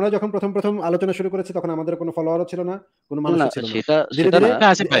 আমরা যখন প্রথম আলোচনা শুরু করেছি তখন আমাদের কোনো ফলোয়ারও ছিল না, কোনো না না, মানুষও ছিল না। সেটা ধীরে সেটা ধীরে না। না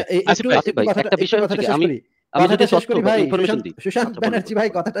আসিফ ভাই, আসিফ একটু ভাই, আসিফ ভাই, একটা একটু বিষয় হচ্ছে কথাটা কি, শেষ আমি করি, আমি যদি কথাটা শেষ তথ্য করি বা ভাই। ইনফরমেশন দিই। সুশান্ত আচ্ছা বলুন ব্যানার্জি বলুন। ভাই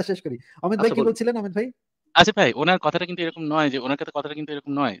কথাটা শেষ করি। অমিত ভাই আচ্ছা কি বলুন। বলছিলেন? অমিত ভাই আসিফ ভাই, ওনার কথাটা কিন্তু এরকম নয় যে ওনার কথাটা কিন্তু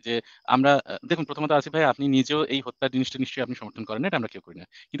এরকম নয় যে আমরা দেখুন, প্রথমত আসিফ ভাই আপনি নিজেও এই হত্যার জিনিসটা নিশ্চয়ই আপনি সমর্থন করেন না, এটা আমরা কেউ করি না।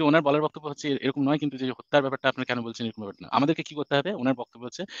 কিন্তু ওনার বলার বক্তব্য হচ্ছে এরকম নয়, কিন্তু যে হত্যার ব্যাপারটা আপনি কেন বলছেন এরকম ব্যাপারটা না। আমাদেরকে কি করতে হবে, ওনার বক্তব্য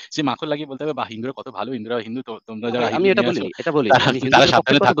হচ্ছে যে মাখন লাগিয়ে বলতে হবে বা হিন্দুরা কত ভালো, হিন্দুরা হিন্দু, তোমরা না যারা ভাই, আমি হিন্দু এটা নিয়ে আছো বলিনি, এটা বলিনি, তারা আমি তারা হিন্দুদের পক্ষের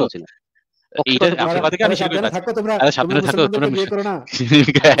সাবধানে কথা থাকো। বলছি না, পক্ষের এইটা কথা বলছি আপনার না। কথা থেকে তারা আমি শুরু করে সাবধানে পাচ্ছি। থাকো, তোমরা তারা তোমরা সাবধানে থাকো, মুসলমানদের তোমরা সাথে বিয়ে করো না,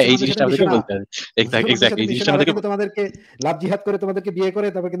 এই মুসলমানদের জিনিসটা সাথে মিশো আমাদেরকে না, বলতে হবে। মুসলমানদের এক্সাক্ট সাথে এই মিশো জিনিসটা না, ওরা আমাদেরকে কিন্তু তোমাদেরকে লাভ জিহাদ করে তোমাদেরকে বিয়ে করে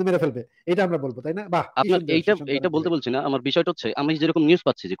তারপর কিন্তু মেরে ফেলবে। এটা আমরা বলবো, তাই না? বাহ, কি আপনার সুন্দর এইটা সুশান্ত এইটা ব্যানার্জি বলতে ভাই। বলছি না, আমার বিষয়টা হচ্ছে আমি যেরকম নিউজ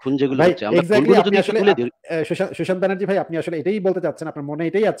পাচ্ছি যে খুন যেগুলো ভাই হচ্ছে, আমরা এক্স্যাক্টলি খুনগুলো আপনি যদি একটু আসলে তুলে দিই। সুশান্ত ব্যানার্জি ভাই, আপনি আসলে এটাই বলতে চাচ্ছেন, আপনার মনে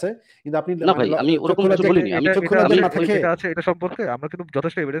এটাই আছে, কিন্তু আপনি না মানে ভাই, আমি ওরকম চক্ষু কিছু লজ্জা বলিনি, আমি চক্ষু এটা আমি লজ্জার আছে মাথা ওই খেয়ে এটা আছে এটা সম্পর্কে আমরা কিন্তু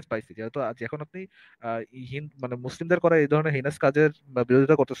যথেষ্ট এভিডেন্স পাইছি, যেহেতু এখন আপনি মানে মুসলিমদের করা এই ধরনের হিনাস কাজের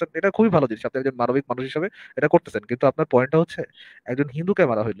বিরোধিতা করতেছেন, এটা খুবই ভালো জিনিস, আপনি একজন মানবিক মানুষ হিসেবে এটা করতেছেন। কিন্তু আপনার পয়েন্টটা হচ্ছে একজন হিন্দুকে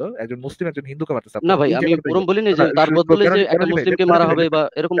মারা হইলো, একজন মুসলিম একজন হিন্দুকে মারতেছে, না আপনার ভাই, এই আমি জায়গাটা ওরম বলিনি যে না, তার বদলে যে একটা ব্যানার্জি ভাই, মুসলিমকে মারা হবে বা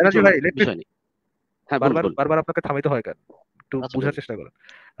এরকম কিছু ব্যানার্জি আমার ভাই, বিষয় নেই। হ্যাঁ বলুন বারবার বলুন। বারবার আপনাকে থামাইতে হয় কেন? একটু আচ্ছা বোঝার বলুন। চেষ্টা করেন।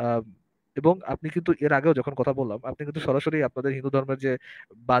 আম, এবং আপনি কিন্তু এর আগেও যখন কথা বললাম, আপনি কিন্তু সরাসরি আপনাদের হিন্দু ধর্মের যে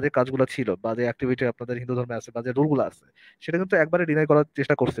বাজে কাজগুলো ছিল, বাজে অ্যাক্টিভিটি আপনাদের হিন্দু ধর্মে আছে, বাজে রুলগুলো আছে, সেটা কিন্তু একবারে ডিনাই করার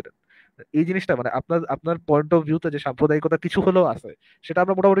চেষ্টা করছিলেন। এই জিনিসটা মানে আপনার পয়েন্ট অফ ভিউতে যে সাম্প্রদায়িকতা কিছু হলেও আছে, সেটা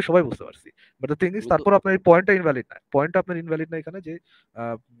আমরা মোটামুটি সবাই বুঝতে পারছি। বাট দ্য থিং ইজ, আমি তো তারপর আপনার এই পয়েন্টটা ইনভ্যালিড না, পয়েন্টটা আপনার ইনভ্যালিড না এখানে যে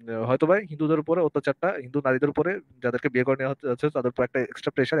হয়তো ভাই হিন্দুদের উপরে অত্যাচারটা, হিন্দু নারীদের উপরে যাদেরকে বিয়ে করে নেওয়া হচ্ছে তাদের উপর একটা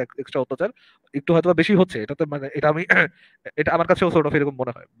এক্সট্রা প্রেশার, এক্সট্রা অত্যাচার একটু হয়তো বেশি হচ্ছে, এটা তো মানে এটা আমি এটা আমার কাছেও সর্ট অফ এরকম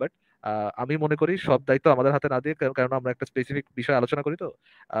মনে হয়। বাট আমি মনে করি সব দায়িত্ব আমাদের হাতে না দিয়ে, কারণ আমরা একটা স্পেসিফিক বিষয় আলোচনা করি, তো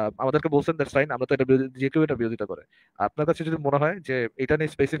আমাদেরকে বলছেন দ্যাটস ফাইন, আমরা তো এটা যে কেউ এটা বিরোধিতা করে। আপনার কাছে যদি মনে হয় যে এটা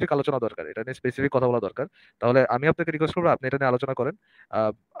নিয়ে স্পেসিফিক আলোচনা দরকার, এটা নিয়ে স্পেসিফিক কথা বলা দরকার, তাহলে আমি আপনাকে রিকোয়েস্ট করবো আপনি এটা নিয়ে আলোচনা করেন।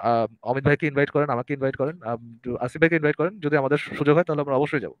 আহ, অমিত ভাইকে ইনভাইট করেন, আমাকে ইনভাইট করেন, আসিফ ভাইকে ইনভাইট করেন, যদি আমাদের সুযোগ হয় তাহলে আমরা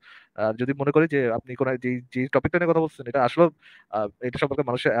অবশ্যই যাবো। আর যদি মনে করি যে আপনি কোনো যে টপিকটা নিয়ে কথা বলছেন এটা আসলে এটা সম্পর্কে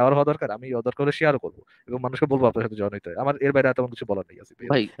মানুষের অ্যাওয়ার হওয়া দরকার, আমি দরকার হলে শেয়ারও করবো এবং মানুষকে বলবো আপনার সাথে জয়েন হইতে। আমার এর বাইরে আর তেমন কিছু বলার নেই আসিফ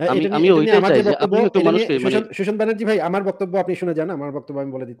ভাইয়া। ভাই, আমি আমি এটা নিয়ে ওইটাই আমার চাই যে যে বক্তব্য, আপনি একটু এটা নিয়ে মানুষকে মানে সুশান্ত ব্যানার্জি ভাই, আমার বক্তব্য আপনি শুনে যান। আমার বক্তব্য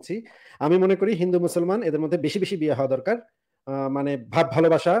আমি বলে দিচ্ছি। আমি মনে করি হিন্দু মুসলমান এদের মধ্যে বেশি বেশি বিয়ে হওয়া দরকার। মানে ভাব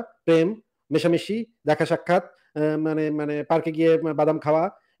ভালোবাসা, প্রেম, মেশামেশি, দেখা সাক্ষাৎ, মানে মানে পার্কে গিয়ে বাদাম খাওয়া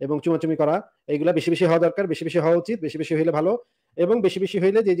এবং চুমাচুমি করা, এইগুলা বেশি বেশি হওয়া দরকার, বেশি বেশি হওয়া উচিত, বেশি বেশি হইলে ভালো। এবং বেশি বেশি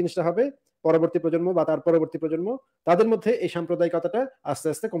হইলে যে জিনিসটা হবে, পরবর্তী প্রজন্ম বা তার পরবর্তী প্রজন্ম, তাদের মধ্যে এই সাম্প্রদায়িকতাটা আস্তে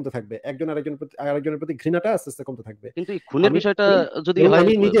আস্তে কমতে থাকবে, একজন আরেকজনের প্রতি ঘৃণাটা আস্তে আস্তে কমতে থাকবে। কিন্তু এই খুনের আমি বিষয়টা যদি এবং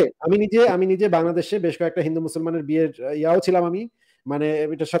হয়। আমি নিজে বাংলাদেশে বেশ কয়েকটা হিন্দু মুসলমানের বিয়ের ইয়াও ছিলাম আমি, মানে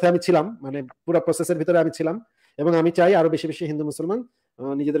এটার সাথে আমি ছিলাম, মানে পুরো প্রসেসের ভিতরে আমি ছিলাম। এবং আমি চাই আরো বেশি বেশি হিন্দু মুসলমান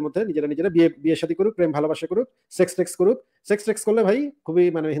নিজেদের মধ্যে নিজেরা বিয়ে শাদী করুক, প্রেম ভালোবাসা করুক, সেক্স টেক্স করুক। সেক্স টেক্স করলে ভাই খুবই,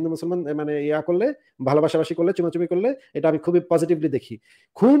 মানে হিন্দু মুসলমান মানে ইয়া করলে, ভালোবাসাবাসি করলে, চুমাচুমি করলে, এটা আমি খুবই পজিটিভলি দেখি।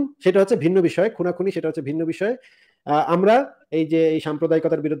 খুন সেটা হচ্ছে ভিন্ন বিষয়, খুনাখুনি সেটা হচ্ছে ভিন্ন বিষয়। আমরা এই যে এই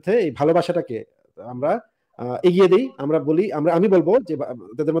সাম্প্রদায়িকতার বিরুদ্ধে এই ভালোবাসাটাকে আমরা এগিয়ে দিই। আমি বলবো যে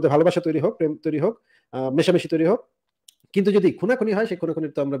তাদের মধ্যে ভালোবাসা তৈরি হোক, প্রেম তৈরি হোক, মেশামেশি তৈরি হোক, কিন্তু যদি খুনাখুনি হয়, সেই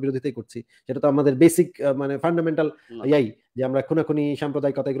খুনাখুনির তো আমরা বিরোধিতাই করছি। সেটা তো আমাদের বেসিক মানে ফান্ডামেন্টাল না, ইয়াই, যে আমরা খুনাখুনি,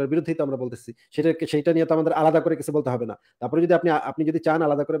 সাম্প্রদায়িকতা এগুলোর বিরুদ্ধেই তো আমরা বলতেছি। সেইটা নিয়ে তো আমাদের আলাদা করে কিছু বলতে হবে না। তারপরে যদি আপনি যদি চান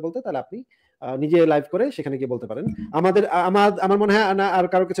আলাদা করে বলতে, তাহলে আপনি নিজে লাইভ করে সেখানে গিয়ে বলতে পারেন। আমার মনে হয় না আর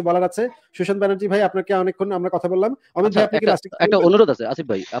কারো কিছু বলার আছে। সুশান্ত ব্যানার্জি ভাই, আপনাকে অনেকক্ষণ আমরা কথা বললাম। অমিত আচ্ছা, ভাই, আপনি কি একটা লাস্টে কিছু একটা বলবেন? অনুরোধ আছে আসিফ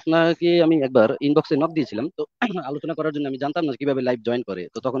ভাই, আপনাকে আমি একবার ইনবক্সে নক দিয়েছিলাম তো আলোচনা করার জন্য। আমি জানতাম না কিভাবে লাইভ জয়েন করে,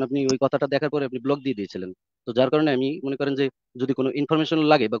 তো তখন আপনি ওই কথাটা দেখার পরে আপনি ব্লক দিয়ে দিয়েছিলেন। তো যার কারণে আমি মনে করেন যে যদি কোনো ইনফরমেশন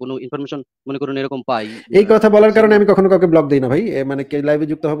লাগে বা কোনো ইনফরমেশন মনে করেন এরকম পাই, এই কথা বলার কারণে সেগুলো আমি কখনো কাউকে ব্লক দেই না ভাই। মানে কে লাইভে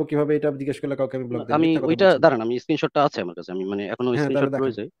যুক্ত হবো কিভাবে, এটা জিজ্ঞেস করলে কাউকে আমি ব্লক দেই না। আমি মিথ্যা কথা ওইটা বলছেন। দাঁড়ান, আমি স্ক্রিনশটটা আছে আমার কাছে, আমি মানে এখনো হ্যাঁ, তাহলে স্ক্রিনশট দেখেন।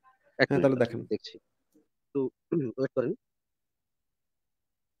 রয়েছে। এক হ্যাঁ, মিনিট তাহলে আচ্ছা দেখেন। দেখছি, তো ওয়েট করেন।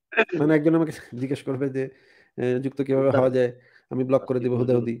 মানে একজন আমাকে জিজ্ঞেস করবে যে যুক্ত কিভাবে হওয়া দাঁড়ান, যায়, আমি ব্লক করে আসিফ দিব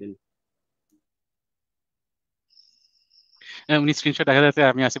হুদাহুদি। মঈনুদ্দিন। উনি স্ক্রিনশট দেখা যাচ্ছে।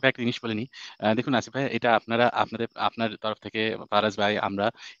 আমি আসিফ ভাই একটা জিনিস বলে নিই। দেখুন আসিফ ভাই, এটা আপনার তরফ থেকে, ফারাজ ভাই, আমরা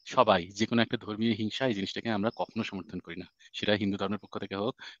সবাই যেকোনো একটা ধর্মীয় হিংসা, এই জিনিসটাকে আমরা কখনো সমর্থন করি না। সেটা হিন্দু ধর্মের পক্ষ থেকে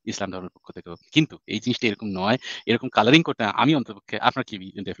হোক, ইসলাম ধর্মের পক্ষ থেকে হোক। কিন্তু এই জিনিসটা এরকম নয়, এরকম কালারিং করতে আমি অন্ততপক্ষে, আপনার কিবি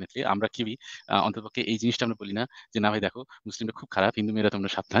ডেফিনেটলি, আমরা কিবি অন্ততপক্ষে এই জিনিসটা আমরা বলি না যে না ভাই দেখো মুসলিমরা খুব খারাপ, হিন্দু মেয়েরা তোমরা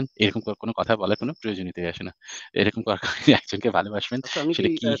সাবধান, এরকম কোনো কথা বলার কোনো প্রয়োজনীয়তা আসে না। এরকম একজনকে ভালোবাসবেন, আচ্ছা, আমি কি সেটা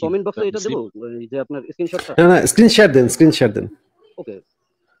কি হিন্দু কমেন্ট বা বক্সে এটা মুসলিম। দেবো, এই যে আপনার স্ক্রিনশটটা? না, না, স্ক্রিন শেয়ার দেন, স্ক্রিন শেয়ার দেন। ওকে,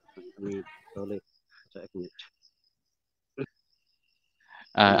 আমি তাহলে আচ্ছা এক মিনিট,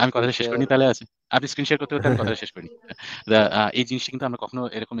 আমি আমি স্ক্রিন কথাটা শেষ শেয়ার। করিনি, তাহলে আছে। আপনি স্ক্রিন শেয়ার করতে করতে হ্যাঁ, আমি হ্যাঁ। কথাটা শেষ করিনি। এই জিনিসটা কিন্তু আমরা কখনো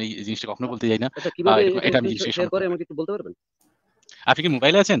এরকম, এই জিনিসটা কখনো বলতে যাই না, আচ্ছা, বা কিভাবে এরকম এখানে এটা আমি স্ক্রিন জিনিসটাকে শেয়ার করে সমর্থন করি। আমাকে একটু বলতে পারবেন? আপনি কি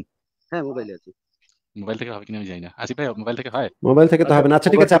মোবাইলে আছেন? হ্যাঁ, মোবাইলে আছি। মোবাইল থেকে হবে কিনা আমি জানি না। আসিফ ভাই মোবাইল থেকে হয়? মোবাইল থেকে তো আচ্ছা, হবে না। আচ্ছা,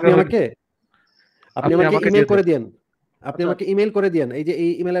 ঠিক মোবাইল আছে, থেকে আপনি হলে আমাকে আপনি আমাকে ইমেইল দিয়ে করে দেন। দিয়েন। আপনি আচ্ছা, আমাকে ইমেইল করে দিয়েন। এই যে এই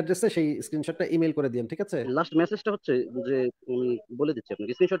ইমেইল অ্যাড্রেসে সেই স্ক্রিনশটটা ইমেইল করে দিয়েন, ঠিক আছে? লাস্ট মেসেজটা হচ্ছে যে আমি বলে দিচ্ছি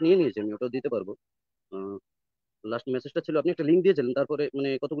আপনাকে, স্ক্রিনশট নিয়ে নিয়েছি আমি, ওটাও দিতে পারবো। লাস্ট মেসেজটা ছিল, আপনি একটা লিংক দিয়েছিলেন, তারপরে মানে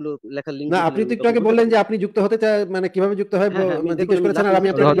কতগুলো লেখার লিংক না, আপনি দিয়েছিলেন, তো আমি একটু তখন আগে বুঝতে বললেন যে পারিনি। আপনি যুক্ত হতে মানে কিভাবে যুক্ত হয় হ্যাঁ, হ্যাঁ, আমি দেখুন, জিজ্ঞেস আমি করেছেন, লাস্ট আর আমি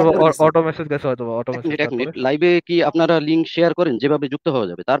মেসেজটা আপনাকে হয়তো ব্লক করে দিছি। অটো মেসেজ গেছে, হয়তো অটো এক মেসেজ। মিনিট, এক মিনিট, তারপরে লাইভে কি আপনারা লিংক শেয়ার করেন যেভাবে যুক্ত হওয়া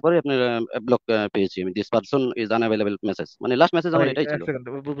যাবে, তারপরে আপনার ব্লক পেয়েছি আমি, this person is unavailable message, মানে লাস্ট মেসেজ ভাই আমার এটাই এক ছিল। সেকেন্ড,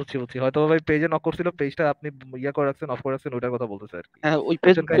 বুঝছি হয়তো ভাই পেজে নক করছিল, পেজটা আপনি ইয়া করে রাখছেন, অফ করে রাখছেন, ওইটার কথা বলতেছে আর কি। হ্যাঁ, ওই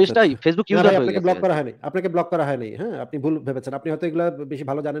বুঝছেন কাহিনী? আচ্ছা, পেজটাই আচ্ছা। ফেসবুক না ইউজার ভাই, হয়ে আপনাকে গেছে ব্লক আর করা কি। হয়নি। আপনাকে ব্লক করা হয়নি। হ্যাঁ, আপনি ভুল ভেবেছেন। আপনি হয়তো এগুলা বেশি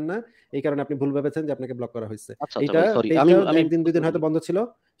ভালো জানেন না। এই কারণে আপনি ভুল ভেবেছেন যে আপনাকে ব্লক করা হয়েছে। আচ্ছা, আচ্ছা এইটা ভাই, সরি, আমি পেজটা আমি ১ দিন ২ বুঝতে দিন হয়তো পারিনি। বন্ধ ছিল।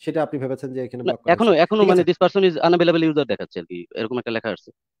 সেটা আপনি ভেবেছেন যে এখানে না, ব্লক করা এখনো হয়েছে। এখনো ঠিক মানে আছে? This person is unavailable user দেখাচ্ছে আর কি, এরকম একটা লেখা আসছে।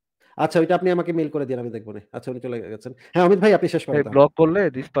 আচ্ছা, ওইটা আপনি আমাকে মেইল করে দিন, আমি দেখব নে। আচ্ছা, উনি চলে গেছেন। হ্যাঁ, অমিত ভাই, আপনি শেষ করেন এই তাহলে। ব্লক করলে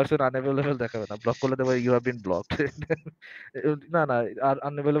দিস পারসন আনঅ্যাভেলেবল দেখাবে না, ব্লক করলে দেবে ইউ হ্যাভ বিন ব্লকড। না না, আর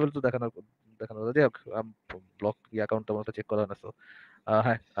আনঅ্যাভেলেবল তো দেখানো যাই হোক। ব্লক অ্যাকাউন্ট আমার চেক করা না।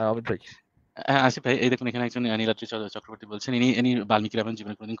 হ্যাঁ, অমিত ভাই। হ্যাঁ, আসিফ ভাই, এই দেখুন এখানে একজন নীলাদ্রি চক্রবর্তী বলছেন, ইনি বাল্মীকি রামায়ণ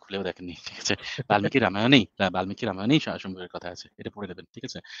জীবনে কোনোদিন খুলেও দেখেননি। ঠিক আছে? বাল্মীকি রামায়ণেই শম্ভুর কথা আছে। এটা পড়ে নেবেন। ঠিক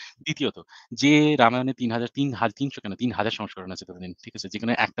আছে? দ্বিতীয়ত, যে রামায়ণে ৩০০ কেন ৩,০০০ সংস্করণ আছে ততদিন। ঠিক আছে?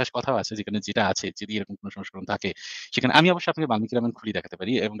 যেখানে একটা কথাও আছে, যেখানে যেটা আছে, যদি এরকম কোনো সংস্করণ থাকে, সেখানে আমি অবশ্যই আপনাকে বাল্মীকি রামায়ণ খুলে দেখাতে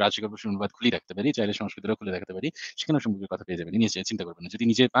পারি এবং রাজশেখর বসুর অনুবাদ খুলে রাখতে পারি। চাইলে সংস্কৃতও খুলে দেখাতে পারি। সেখানেও শম্ভুর কথা পেয়ে যাবেন। নিয়ে চিন্তা করবেন না। যদি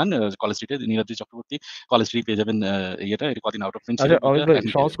নিজে পান, কলেজ স্ট্রিটে নীলাদ্রি চক্রবর্তী কলেজ স্ট্রিট পেয়ে যাবেন। এটা কদিন আউট অফ প্রিন্ট ছিল আচ্ছা বইটা, অমিত ভাই, এখন পেয়ে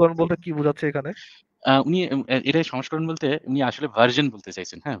যাবেন। সংস্করণ বলতে কি বোঝাচ্ছে এখানে? উনি এটাই সংস্করণ বলতে উনি আসলে ভার্সন বলতে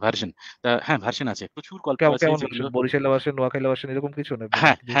চাইছেন। হ্যাঁ, ভার্সন। হ্যাঁ, ভার্সন আছে। প্রচুর গল্প আছে কেমন যেগুলো। ভার্সন? বরিশালা ভার্সন, নোয়াখালী ভার্সন, এরকম কিছু না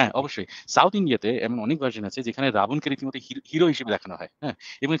হ্যাঁ, জিনিস হ্যাঁ, নাকি? অবশ্যই। সাউথ ইন্ডিয়াতে এমন অনেক ভার্সন আছে যেখানে রাবণকে রীতিমতো হিরো হিসেবে দেখানো হয়। হ্যাঁ?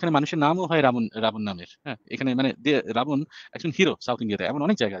 এবং এখানে মানুষের নামও হয় রাবণ, রাবণ নামের। হ্যাঁ? এখানে মানে রাবণ একজন হিরো সাউথ ইন্ডিয়াতে। এমন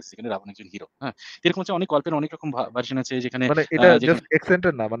অনেক জায়গা আছে যেখানে রাবণ একজন হিরো। হ্যাঁ? এরকম হচ্ছে অনেক গল্পের অনেক রকম ভার্সন আছে যেখানে মানে এটা যেখানে জাস্ট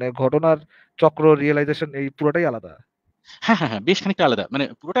এক্সেন্টেড না, মানে ঘটনার চক্র, রিয়েলাইজেশন এই পুরোটাই আলাদা। হ্যাঁ, হ্যাঁ, হ্যাঁ, বেশ খানিকটা আলাদা। মানে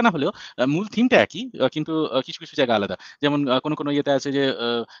পুরোটা না হলেও মূল থিমটা একই। কিন্তু কিছু জায়গা আলাদা। যেমন কোনো ইয়েতে আছে যে আ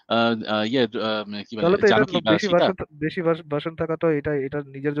আ আ ইয়ে কি বলে তাহলে তো এটা জানকী বা বেশি সীতা। ভার্সন, ভার্সন থাকা তো এটা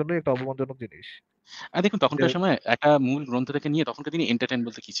নিজের জন্যই একটা অপমানজনক জিনিস। দেখুন যে তখনকার সময় একটা মূল গ্রন্থ থেকে নিয়ে তখনকার দিনে এন্টারটেইন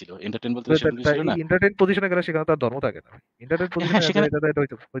বলতে কি ছিল? এন্টারটেইন বলতে তো সেরকম কিছু ছিল না। এন্টারটেইন পজিশনে গেলে সেখানে তার ধর্ম থাকে না। এন্টারটেইন হ্যাঁ, পজিশনে সেখানে এটা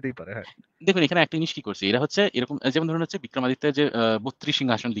হইতেই পারে। হ্যাঁ। দেখুন এখানে একটা জিনিস কি করছে, এরা হচ্ছে এরকম যেমন ধরুন হচ্ছে বিক্রমাদিত্যের যে ৩২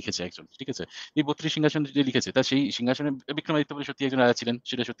 সিংহাসন লিখেছে একজন, ঠিক আছে? এই ৩২ সিংহাসন যে লিখেছে তার সেই সিংহাসনে বিক্রমাদিত্য বলে সত্যি একজন রাজা ছিলেন,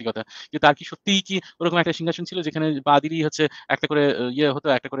 সেটা সত্যি কথা। কিন্তু তার কি সত্যিই কি ওরকম একটা সিংহাসন ছিল যেখানে পা দিলেই হচ্ছে একটা করে ইয়ে হতো,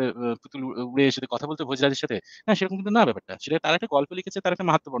 একটা করে পুতুল উড়ে এসে কথা বলতো ভোজরাজের সাথে? হ্যাঁ, সেরকম কিন্তু না ব্যাপারটা। সেটা তার একটা গল্প লিখেছে, তার একটা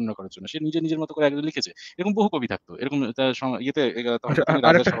মাহাত্ম্য বর্ণনা করার জন্য। সে নিজের মতো করে একজন লিখেছে। এরকম বহু কবি থাকতো। এরকম তার ইয়েতে আচ্ছা, তখনকার দিনে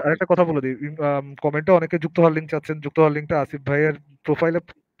রাজার সভাতে। আরেকটা কথা বলে দিই। কমেন্টে অনেকে যুক্ত হওয়ার লিংক চাচ্ছেন। যুক্ত হওয়ার লিংকটা আসিফ ভাইয়ের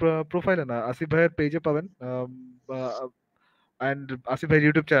প্রোফাইলে না, আসিফ ভাইয়ের পেজে পাবেন। অ্যান্ড আসিফ ভাইয়ের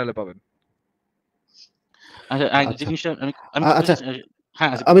ইউটিউব চ্যানেলে পাবেন। আচ্ছা, যে আচ্ছা, জিনিসটা আমি করতে আচ্ছা,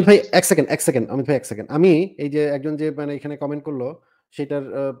 হ্যাঁ, আচ্ছা অমিত বলুন। ভাই, ১ সেকেন্ড, অমিত ভাই ১ সেকেন্ড। আমি এই যে একজন যে মানে এখানে কমেন্ট করলো,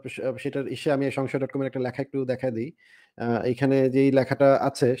 সেটার ইসে আমি সংশয়.com এর একটা লেখা একটু দেখায় দিই। এইখানে যেই লেখাটা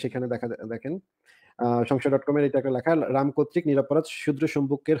আছে সেখানে দেখেন। সংশয়.com এর এটা একটা লেখা, রাম কর্তৃক নিরপরাধ শূদ্র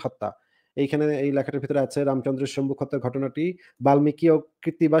সম্ভুকের হত্যা। এইখানে এই লেখাটার ভিতরে আছে রামচন্দ্রের সম্মুখ হত্যার ঘটনাটি বাল্মীকি ও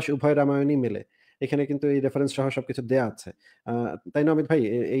কৃত্তিবাস উভয় রামায়ণই মেলে। এখানে কিন্তু এই রেফারেন্স সহ সবকিছু দেয়া আছে। তাই না অমিত ভাই?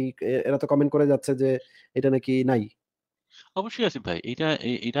 এরা তো কমেন্ট করে যাচ্ছে যে এটা নাকি নাই। অবশ্যই আসিফ ভাই,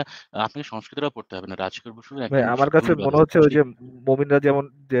 এটা আপনাকে সংস্কৃতটাও পড়তে হবে না। রাজশেখর বসুর একটা ভাই আমার কাছে ভুল মনে বলে হচ্ছে ওই সেই যে মমিনরা যেমন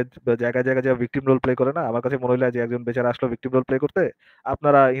যে জায়গায় জায়গায় যে ভিকটিম রোল প্লে করে না, আমার কাছে মনে হলো যে একজন বেচারা আসলো ভিকটিম রোল প্লে করতে,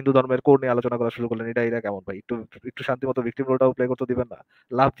 আপনারা হিন্দু ধর্মের কোর নিয়ে আলোচনা করা শুরু করলেন। এটা কেমন ভাই? একটু একটু শান্তি মতো ভিকটিম রোলটাও প্লে করতে দিবেন না?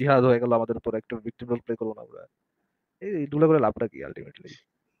 লাভ জিহাদ হয়ে গেল আমাদের উপর, একটু ভিকটিম রোল প্লে করবো না আমরা? এইগুলো করে লাভটা কি আলটিমেটলি?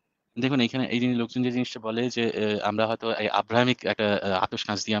 দেখুন এখানে এই লোকজন যে জিনিসটা বলে যে আমরা হয়তো এই আব্রাহামিক একটা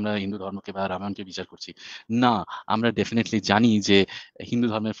আতশকাঁচ দিয়ে আমরা হিন্দু ধর্মকে বা রামায়ণকে বিচার করছি। না, আমরা ডেফিনিটলি জানি যে হিন্দু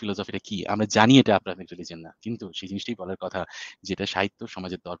ধর্মের ফিলোসফিটা কি। আমরা জানি এটা আব্রাহামিক রিলিজিয়ন না। কিন্তু সেই জিনিসটাই বলার কথা, যেটা সাহিত্য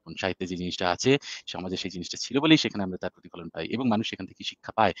সমাজের দর্পণ। সাহিত্যে যে জিনিসটা আছে, সমাজে সেই জিনিসটা ছিল বলেই সেখানে আমরা তার প্রতিফলন পাই এবং মানুষ সেখান থেকে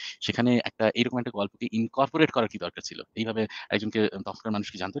শিক্ষা পায়। সেখানে এরকম একটা গল্পকে ইনকর্পোরেট করার কি দরকার ছিল? এইভাবে একজনকে তখনকার মানুষ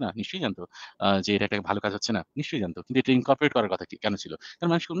কি জানতো না? নিশ্চয়ই জানতো। যে এটা একটা ভালো কাজ হচ্ছে না? নিশ্চয়ই জানতো। কিন্তু এটা ইনকর্পোরেট করার কথা কেন ছিল?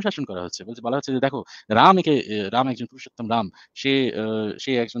 কারণ মানুষকে অনুশাসন করা হচ্ছে। বলা হচ্ছে যে দেখো রাম একজন পুরুষোত্তম রাম। সে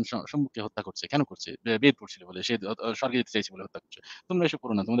সে একজন সম্মুখকে হত্যা করছে। কেন করছে? বেদ পড়ছিল বলে। সে স্বর্গে যেতে চাইছে বলে হত্যা করছে। তোমরা এসব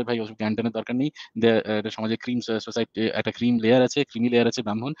করো না। তোমাদের ভাই ওসব জ্ঞান-ট্যানের দরকার নেই। একটা সমাজে সোসাইটি একটা ক্রিম লেয়ার আছে, ক্রিমি লেয়ার আছে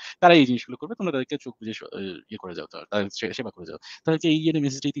ব্রাহ্মণ। তারা এই জিনিসগুলো করবে। তোমরা তাদেরকে চোখ বুজে ইয়ে করে যাও। তাদের সেবা করে যাও। তাদেরকে এই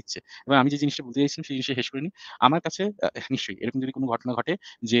মেসেজটাই দিচ্ছে। এবং আমি যে জিনিসটা বলতে চাইছিলাম সেই জিনিসটা শেষ করিনি। আমার কাছে নিশ্চয়ই এরকম যদি কোনো ঘটনা ঘটে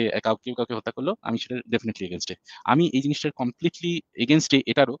যে কেউ কাউকে হত্যা করলো, আমি সেটা ডেফিনিটলি এগেইনস্ট এ। আমি এই জিনিসটার কমপ্লিটলি এগেইনস্ট এ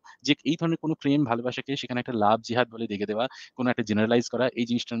এটারও, যে এই ধরনের কোনো প্রেম ভালোবাসাকে সেখানে একটা লাভ জিহাদ বলে দেখে দেওয়া, কোনো একটা জেনারেলাইজ করা, এই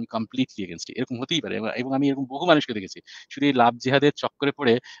জিনিসটা আমি কমপ্লিটলি এগেইনস্ট এ। এরকম হতেই পারে এবং আমি এরকম বহু মানুষকে দেখেছি। শুধু এই লাভ জিহাদের চক্করে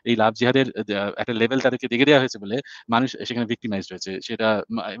পড়ে এই লাভ জিহাদের একটা লেভেল তাদেরকে দেখে দেওয়া হয়েছে বলে মানুষ সেখানে ভিক্টিমাইজড হয়েছে। সেটা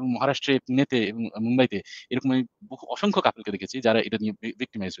এবং মহারাষ্ট্রে, পুনেতে এবং মুম্বাইতে এরকম আমি বহু অসংখ্য কাপলকে দেখেছি যারা এটা নিয়ে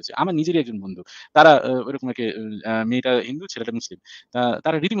ভিক্টিমাইজড হয়েছে। আমার নিজেরই একজন বন্ধু। তারা ওরকম মেয়েটা হিন্দু, ছেলেটা মুসলিম।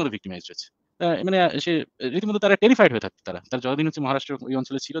 তারা রীতিমতো ভিক্টিমাইজড হয়েছে। মানে সে রীতিমতো তারা টেরিফাইড হয়ে থাকতো তারা। তারা যতদিন হচ্ছে মহারাষ্ট্রের ওই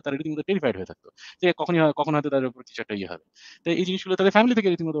অঞ্চলে ছিল তারা রীতিমতো টেরিফাইড হয়ে থাকতো। যে কখন হয়তো তাদের উপর কিছু একটা ইয়ে হবে। তো এই জিনিসগুলো তাদের ফ্যামিলি থেকে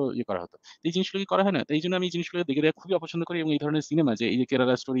রীতিমতো ইয়ে করা হতো। তো এই জিনিসগুলো কি করা হয় না? তো এইজন্য আমি এই জিনিসগুলো দেখে খুবই অপছন্দ করি এবং এই ধরনের সিনেমা, যে এই যে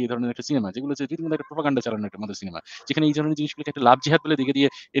কেরালা স্টোরি, এই ধরনের একটা সিনেমা যেগুলো হচ্ছে রীতিমতো একটা প্রোপাগান্ডা চালানোর একটা মতো সিনেমা। যেখানে এই ধরনের জিনিসগুলোকে একটা লাভ জিহাদ বলে দেখে দিয়ে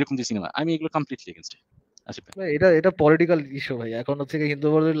এরকম যে সিনেমা, আমি এগুলো কমপ্লিটলি এগেইনস্ট এ। আসিফ ভাই। ভাই এটা এটা পলিটিক্যাল ইস্যু ভাই। এখন হচ্ছে কি হিন্দু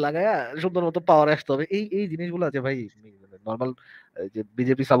বলে লাগায়া সুন্দর মতো পাওয়ার আসতে হবে। এই জিনিসগুলো আছে ভাই, নর্মাল যে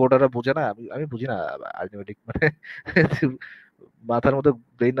বিজেপি সাপোর্টাররা বুঝে না। আমি বুঝি না আলটিমেটলি, মানে মাথার মধ্যে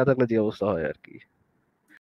ব্রেন না থাকলে যে অবস্থা হয় আর কি।